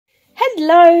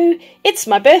Hello! It's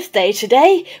my birthday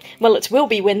today. Well, it will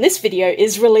be when this video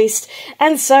is released.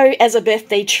 And so, as a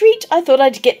birthday treat, I thought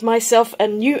I'd get myself a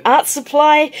new art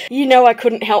supply. You know I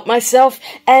couldn't help myself.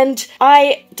 And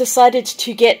I decided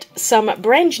to get some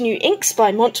brand new inks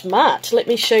by Mont Marte. Let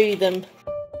me show you them.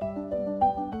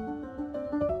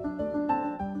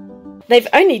 They've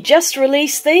only just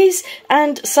released these,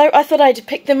 and so I thought I'd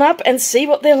pick them up and see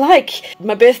what they're like.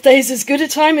 My birthday's as good a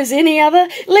time as any other.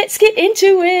 Let's get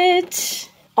into it!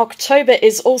 October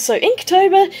is also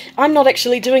Inktober. I'm not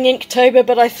actually doing Inktober,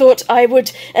 but I thought I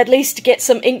would at least get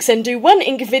some inks and do one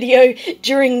ink video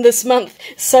during this month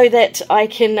so that I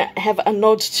can have a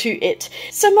nod to it.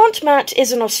 So Mont Marte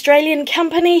is an Australian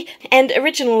company, and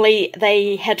originally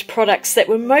they had products that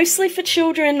were mostly for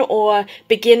children or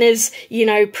beginners, you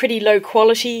know, pretty low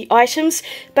quality items.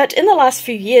 But in the last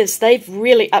few years they've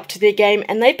really upped their game,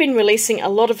 and they've been releasing a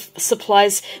lot of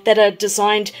supplies that are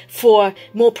designed for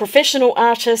more professional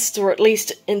artists, or at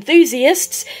least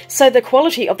enthusiasts, so the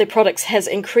quality of their products has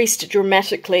increased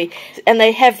dramatically, and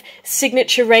they have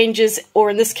signature ranges, or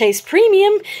in this case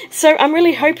premium, so I'm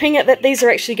really hoping that these are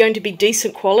actually going to be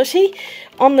decent quality.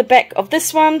 On the back of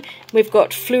this one we've got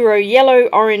fluoro yellow,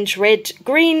 orange, red,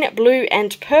 green, blue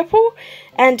and purple,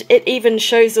 and it even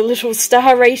shows a little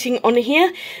star rating on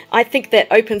here. I think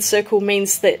that open circle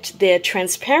means that they're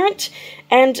transparent,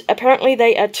 and apparently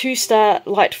they are 2-star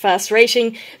light fast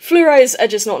rating. Fluoros are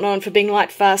just not known for being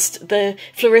light fast. The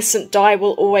fluorescent dye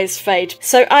will always fade.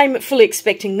 So I'm fully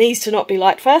expecting these to not be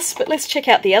light fast, but let's check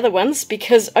out the other ones,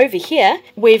 because over here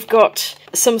we've got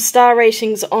some star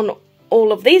ratings on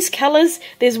all of these colours.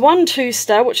 There's one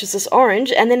 2-star, which is this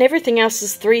orange, and then everything else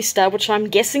is 3-star, which I'm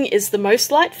guessing is the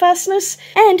most light fastness.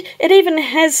 And it even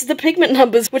has the pigment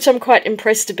numbers, which I'm quite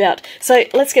impressed about. So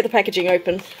let's get the packaging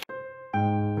open.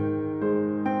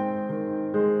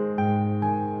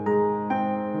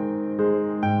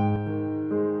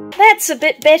 That's a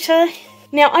bit better.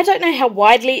 Now, I don't know how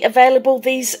widely available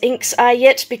these inks are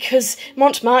yet, because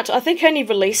Mont Marte, I think, only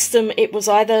released them, it was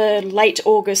either late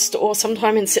August or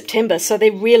sometime in September, so they're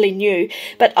really new.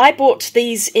 But I bought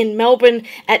these in Melbourne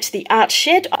at the Art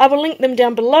Shed. I will link them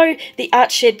down below. The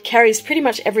Art Shed carries pretty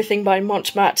much everything by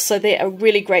Mont Marte, so they're a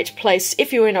really great place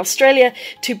if you're in Australia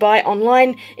to buy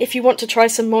online. If you want to try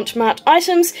some Mont Marte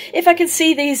items, if I can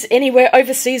see these anywhere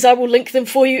overseas, I will link them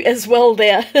for you as well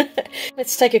there.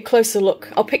 Let's take a closer look.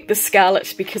 I'll pick the Scarlet,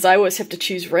 because I always have to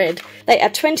choose red. They are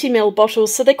 20ml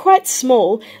bottles, so they're quite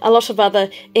small. A lot of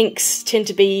other inks tend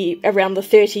to be around the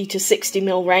 30 to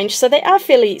 60ml range, so they are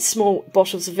fairly small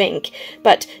bottles of ink,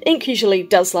 but ink usually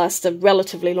does last a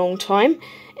relatively long time.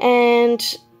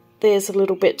 And there's a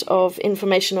little bit of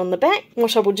information on the back.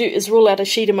 What I will do is roll out a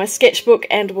sheet of my sketchbook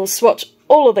and we'll swatch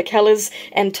all of the colours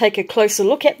and take a closer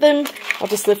look at them. I'll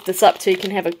just lift this up so you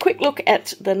can have a quick look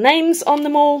at the names on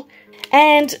them all.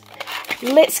 And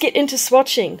let's get into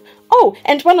swatching. Oh,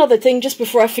 and one other thing, just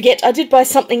before I forget, I did buy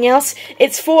something else.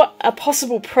 It's for a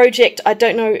possible project. I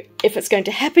don't know if it's going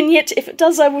to happen yet. If it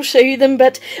does, I will show you them,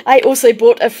 but I also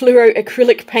bought a fluoro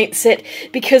acrylic paint set,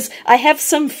 because I have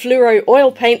some fluoro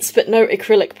oil paints but no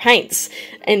acrylic paints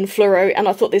in fluoro, and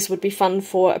I thought this would be fun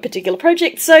for a particular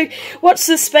project. So watch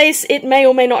this space. It may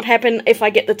or may not happen if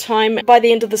I get the time. By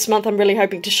the end of this month, I'm really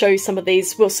hoping to show you some of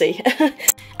these. We'll see.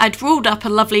 I'd ruled up a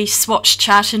lovely swatch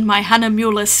chart in my Hannah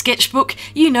Mueller sketchbook,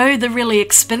 you know, the really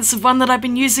expensive one that I've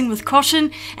been using with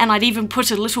cotton, and I'd even put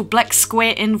a little black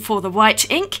square in for the white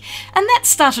ink, and that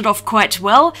started off quite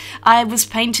well. I was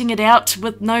painting it out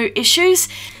with no issues,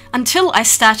 until I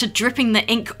started dripping the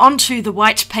ink onto the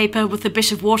white paper with a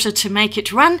bit of water to make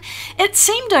it run. It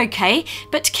seemed okay,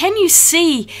 but can you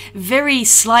see very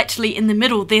slightly in the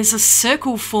middle there's a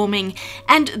circle forming,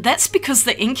 and that's because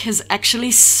the ink has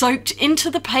actually soaked into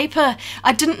the paper.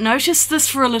 I didn't notice this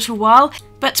for a little while,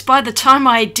 but by the time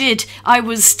I did, I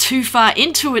was too far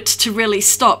into it to really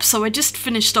stop, so I just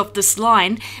finished off this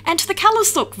line, and the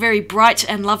colours look very bright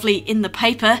and lovely in the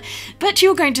paper, but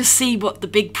you're going to see what the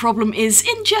big problem is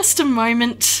in just a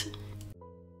moment.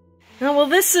 Oh, well,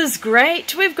 this is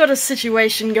great. We've got a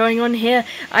situation going on here.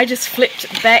 I just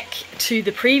flipped back to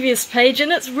the previous page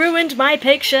and it's ruined my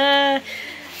picture.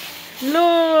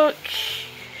 Look,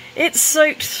 it's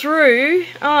soaked through.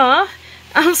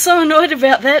 I'm so annoyed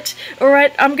about that.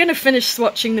 Alright, I'm going to finish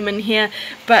swatching them in here,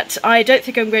 but I don't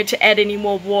think I'm going to add any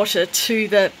more water to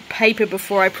the paper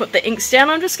before I put the inks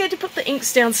down. I'm just going to put the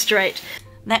inks down straight.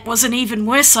 That was an even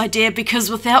worse idea,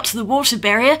 because without the water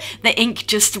barrier, the ink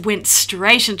just went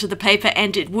straight into the paper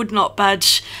and it would not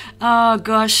budge. Oh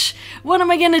gosh, what am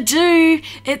I going to do?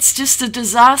 It's just a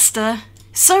disaster.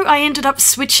 So I ended up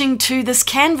switching to this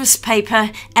canvas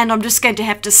paper, and I'm just going to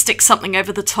have to stick something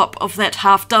over the top of that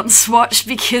half-done swatch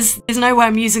because there's no way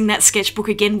I'm using that sketchbook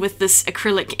again with this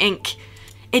acrylic ink.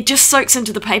 It just soaks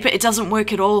into the paper, it doesn't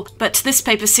work at all, but this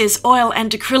paper says oil and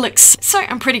acrylics, so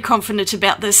I'm pretty confident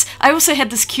about this. I also had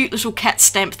this cute little cat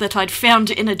stamp that I'd found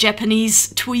in a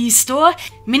Japanese toy store,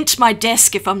 Mint My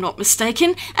Desk if I'm not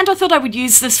mistaken, and I thought I would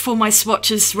use this for my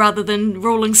swatches rather than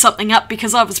rolling something up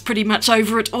because I was pretty much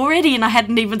over it already and I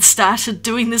hadn't even started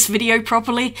doing this video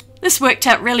properly. This worked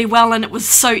out really well and it was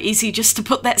so easy just to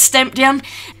put that stamp down.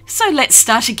 So let's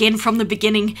start again from the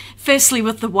beginning, firstly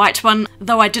with the white one,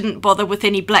 though I didn't bother with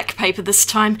any black paper this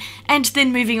time, and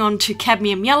then moving on to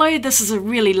cadmium yellow. This is a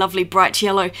really lovely bright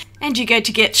yellow, and you go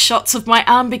to get shots of my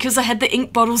arm because I had the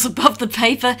ink bottles above the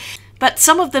paper. But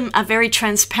some of them are very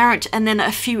transparent and then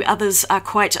a few others are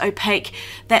quite opaque.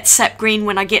 That sap green,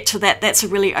 when I get to that, that's a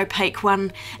really opaque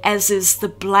one, as is the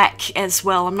black as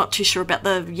well. I'm not too sure about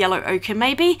the yellow ochre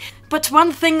maybe. But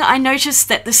one thing I noticed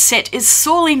that the set is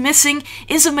sorely missing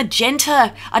is a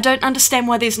magenta. I don't understand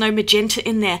why there's no magenta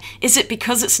in there. Is it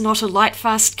because it's not a light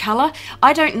fast colour?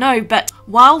 I don't know, but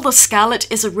while the scarlet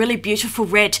is a really beautiful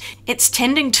red, it's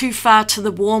tending too far to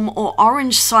the warm or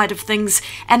orange side of things,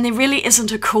 and there really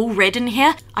isn't a cool red in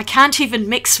here. I can't even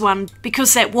mix one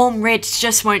because that warm red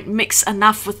just won't mix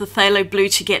enough with the phthalo blue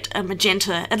to get a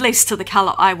magenta, at least to the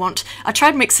colour I want. I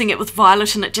tried mixing it with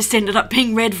violet and it just ended up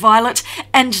being red-violet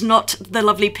and not the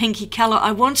lovely pinky colour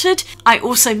I wanted. I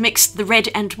also mixed the red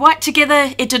and white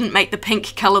together. It didn't make the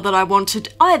pink colour that I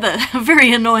wanted either.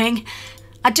 Very annoying.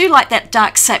 I do like that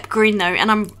dark sap green though, and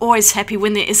I'm always happy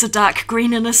when there is a dark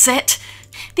green in a set.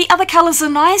 The other colours are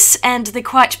nice and they're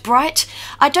quite bright.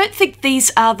 I don't think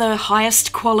these are the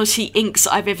highest quality inks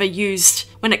I've ever used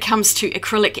when it comes to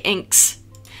acrylic inks,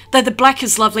 though the black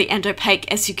is lovely and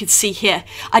opaque as you can see here.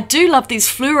 I do love these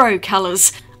fluoro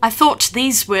colours. I thought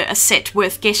these were a set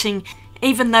worth getting,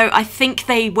 even though I think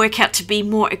they work out to be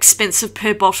more expensive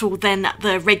per bottle than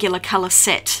the regular colour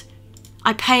set.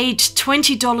 I paid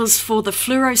 $20 for the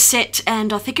fluoro set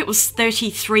and I think it was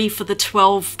 $33 for the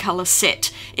 12 colour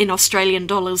set in Australian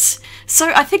dollars.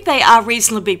 So I think they are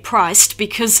reasonably priced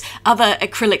because other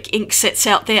acrylic ink sets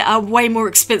out there are way more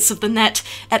expensive than that,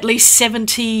 at least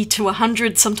 $70 to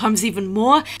 $100, sometimes even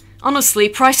more. Honestly,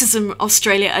 prices in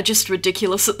Australia are just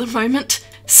ridiculous at the moment.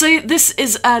 So this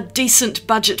is a decent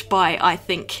budget buy, I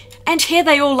think. And here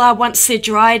they all are once they're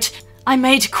dried. I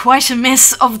made quite a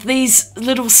mess of these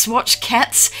little swatch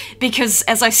cats because,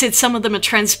 as I said, some of them are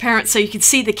transparent so you can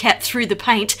see the cat through the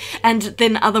paint, and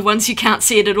then other ones you can't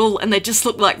see it at all and they just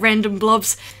look like random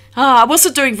blobs. I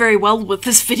wasn't doing very well with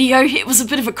this video. It was a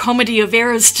bit of a comedy of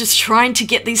errors just trying to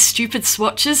get these stupid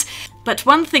swatches. But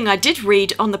one thing I did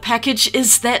read on the package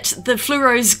is that the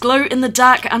fluoros glow in the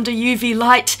dark under UV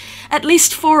light. At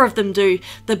least 4 of them do.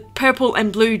 The purple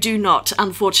and blue do not,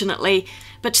 unfortunately.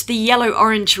 But the yellow,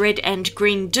 orange, red and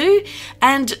green do,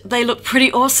 and they look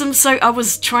pretty awesome, so I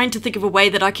was trying to think of a way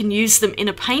that I can use them in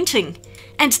a painting.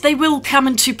 And they will come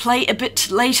into play a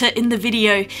bit later in the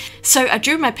video. So I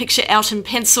drew my picture out in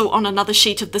pencil on another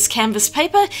sheet of this canvas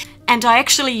paper, and I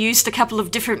actually used a couple of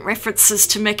different references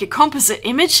to make a composite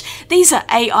image. These are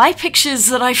AI pictures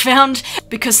that I found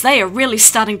because they are really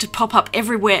starting to pop up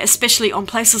everywhere, especially on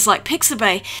places like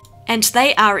Pixabay. And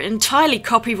they are entirely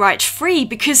copyright free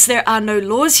because there are no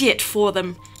laws yet for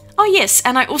them. Oh yes,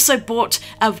 and I also bought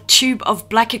a tube of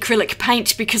black acrylic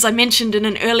paint because I mentioned in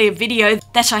an earlier video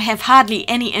that I have hardly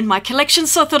any in my collection,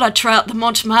 so I thought I'd try out the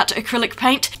Mont Marte acrylic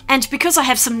paint. And because I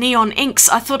have some neon inks,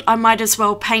 I thought I might as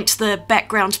well paint the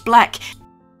background black.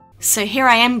 So here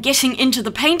I am getting into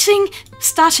the painting,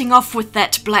 starting off with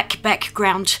that black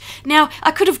background. Now,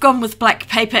 I could have gone with black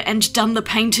paper and done the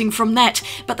painting from that,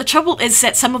 but the trouble is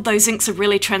that some of those inks are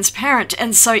really transparent,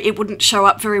 and so it wouldn't show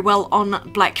up very well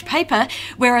on black paper,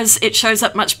 whereas it shows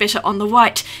up much better on the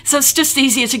white. So it's just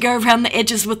easier to go around the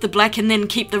edges with the black and then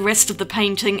keep the rest of the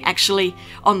painting actually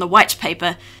on the white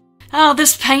paper. Oh,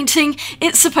 this painting,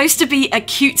 it's supposed to be a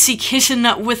cutesy kitten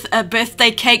with a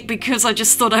birthday cake because I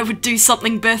just thought I would do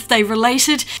something birthday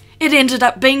related. It ended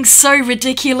up being so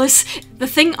ridiculous. The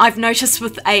thing I've noticed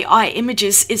with AI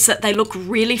images is that they look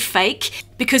really fake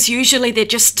because usually they're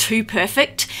just too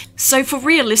perfect. So for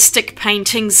realistic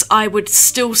paintings, I would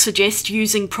still suggest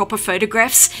using proper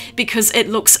photographs because it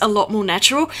looks a lot more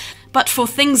natural. But for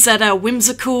things that are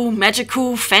whimsical,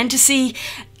 magical, fantasy,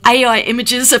 AI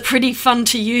images are pretty fun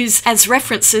to use as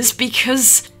references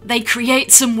because they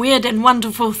create some weird and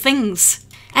wonderful things.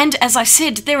 And as I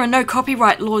said, there are no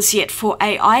copyright laws yet for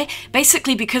AI,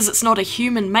 basically because it's not a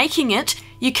human making it,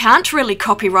 you can't really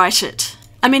copyright it.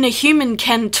 I mean, a human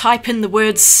can type in the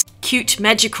words cute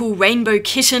magical rainbow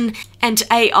kitten and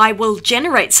AI will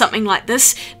generate something like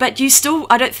this, but you still,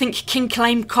 I don't think, can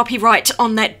claim copyright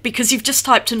on that because you've just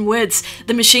typed in words.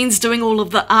 The machine's doing all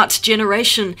of the art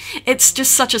generation. It's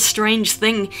just such a strange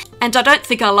thing, and I don't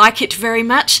think I like it very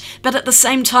much, but at the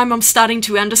same time I'm starting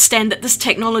to understand that this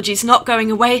technology's not going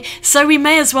away, so we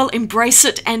may as well embrace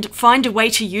it and find a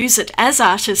way to use it as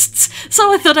artists.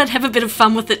 So I thought I'd have a bit of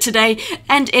fun with it today,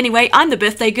 and anyway, I'm the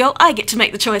birthday girl, I get to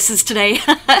make the choices today.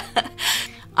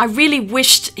 I really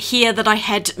wished here that I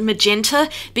had magenta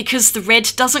because the red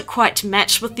doesn't quite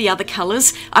match with the other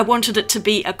colours. I wanted it to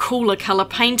be a cooler colour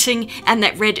painting and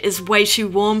that red is way too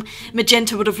warm.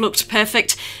 Magenta would have looked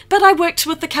perfect, but I worked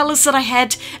with the colours that I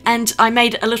had and I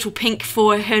made a little pink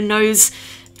for her nose,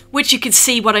 which you could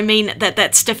see what I mean, that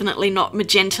that's definitely not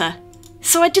magenta.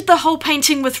 So I did the whole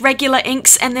painting with regular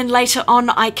inks and then later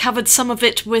on I covered some of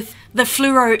it with the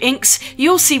fluoro inks.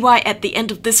 You'll see why at the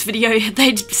end of this video.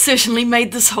 They certainly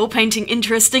made this whole painting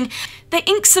interesting. The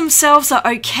inks themselves are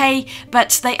okay,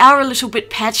 but they are a little bit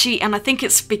patchy and I think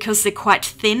it's because they're quite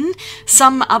thin.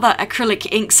 Some other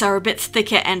acrylic inks are a bit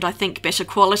thicker and I think better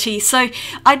quality, so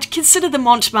I'd consider the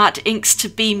Mont Marte inks to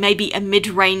be maybe a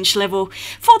mid-range level.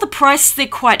 For the price, they're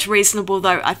quite reasonable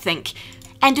though, I think.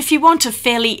 And if you want a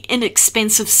fairly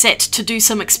inexpensive set to do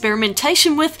some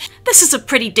experimentation with, this is a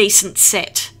pretty decent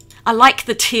set. I like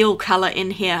the teal colour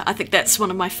in here, I think that's one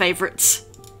of my favourites.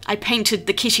 I painted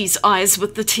the kitty's eyes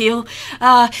with the teal.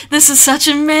 This is such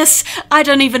a mess. I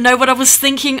don't even know what I was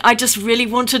thinking. I just really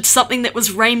wanted something that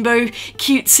was rainbow,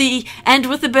 cutesy, and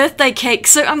with a birthday cake.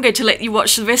 So I'm going to let you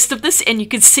watch the rest of this and you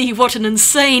can see what an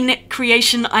insane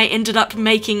creation I ended up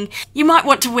making. You might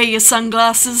want to wear your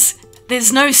sunglasses.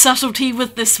 There's no subtlety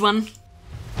with this one.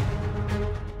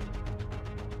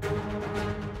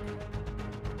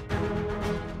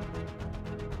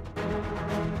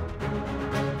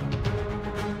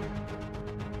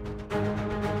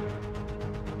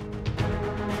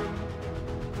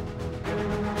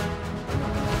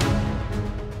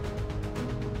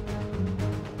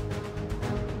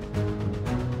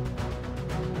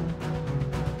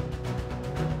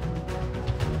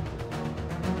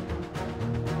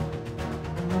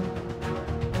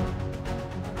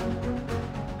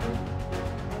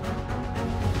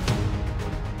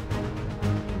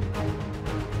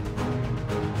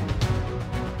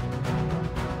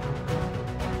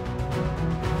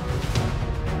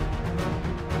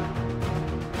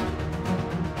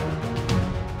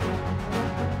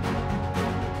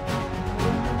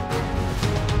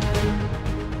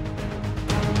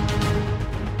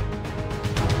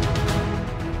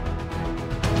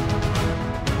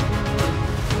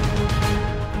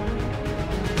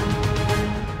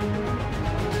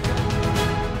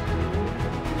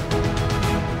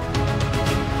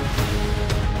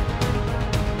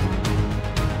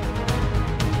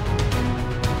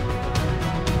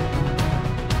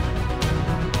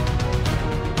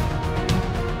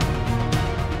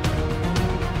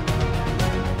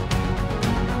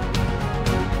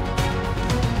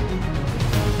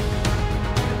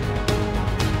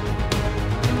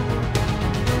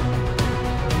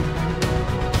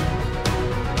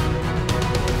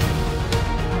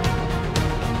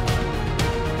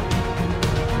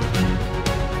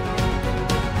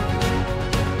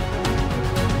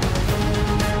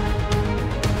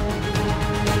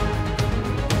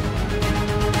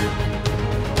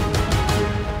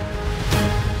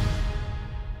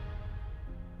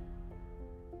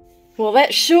 Well,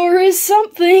 that sure is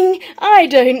something. I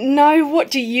don't know. What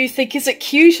do you think? Is it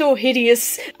cute or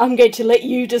hideous? I'm going to let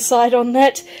you decide on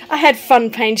that. I had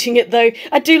fun painting it though.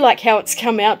 I do like how it's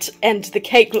come out and the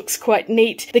cake looks quite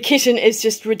neat. The kitten is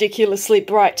just ridiculously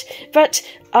bright. But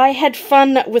I had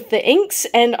fun with the inks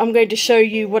and I'm going to show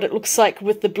you what it looks like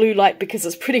with the blue light because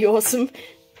it's pretty awesome.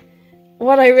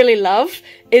 What I really love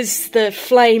is the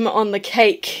flame on the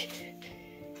cake.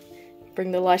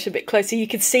 Bring the light a bit closer. You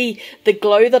can see the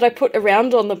glow that I put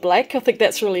around on the black. I think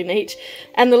that's really neat.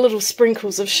 And the little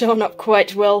sprinkles have shown up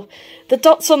quite well. The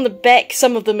dots on the back,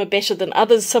 some of them are better than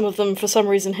others. Some of them, for some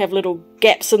reason, have little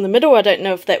gaps in the middle. I don't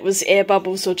know if that was air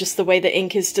bubbles or just the way the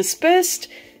ink is dispersed.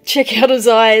 Check out his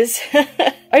eyes.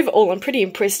 Overall, I'm pretty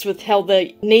impressed with how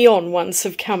the neon ones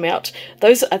have come out.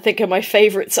 Those, I think, are my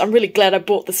favourites. I'm really glad I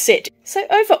bought the set. So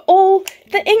overall,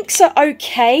 the inks are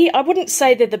okay. I wouldn't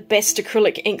say they're the best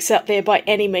acrylic inks out there by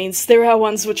any means. There are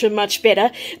ones which are much better,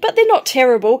 but they're not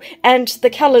terrible, and the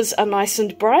colours are nice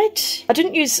and bright. I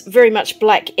didn't use very much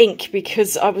black ink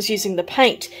because I was using the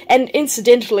paint, and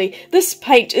incidentally, this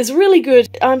paint is really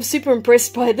good. I'm super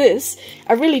impressed by this.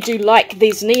 I really do like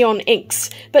these neon inks,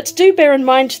 but do bear in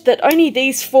mind that only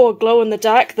these these four glow in the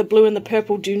dark, the blue and the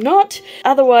purple do not.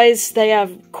 Otherwise, they are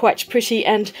quite pretty,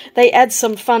 and they add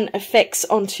some fun effects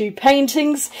onto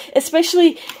paintings,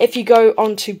 especially if you go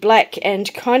onto black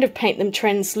and kind of paint them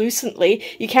translucently.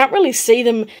 You can't really see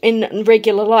them in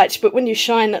regular light, but when you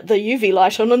shine the UV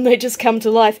light on them, they just come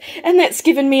to life. And that's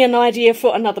given me an idea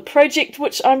for another project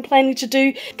which I'm planning to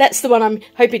do. That's the one I'm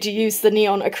hoping to use the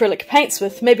neon acrylic paints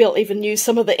with. Maybe I'll even use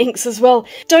some of the inks as well.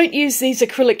 Don't use these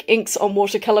acrylic inks on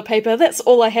watercolour paper, that's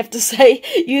all I have to say.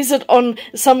 Use it on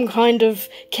some kind of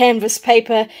canvas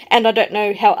paper, and I don't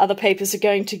know how other papers are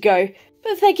going to go.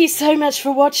 But thank you so much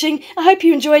for watching. I hope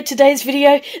you enjoyed today's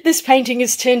video. This painting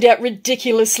has turned out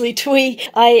ridiculously twee.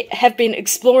 I have been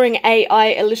exploring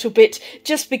AI a little bit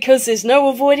just because there's no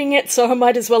avoiding it, so I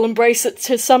might as well embrace it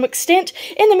to some extent.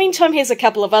 In the meantime, here's a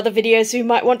couple of other videos you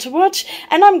might want to watch,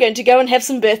 and I'm going to go and have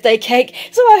some birthday cake.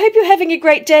 So I hope you're having a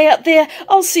great day out there.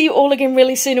 I'll see you all again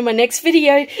really soon in my next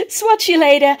video. Swatch you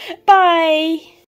later. Bye!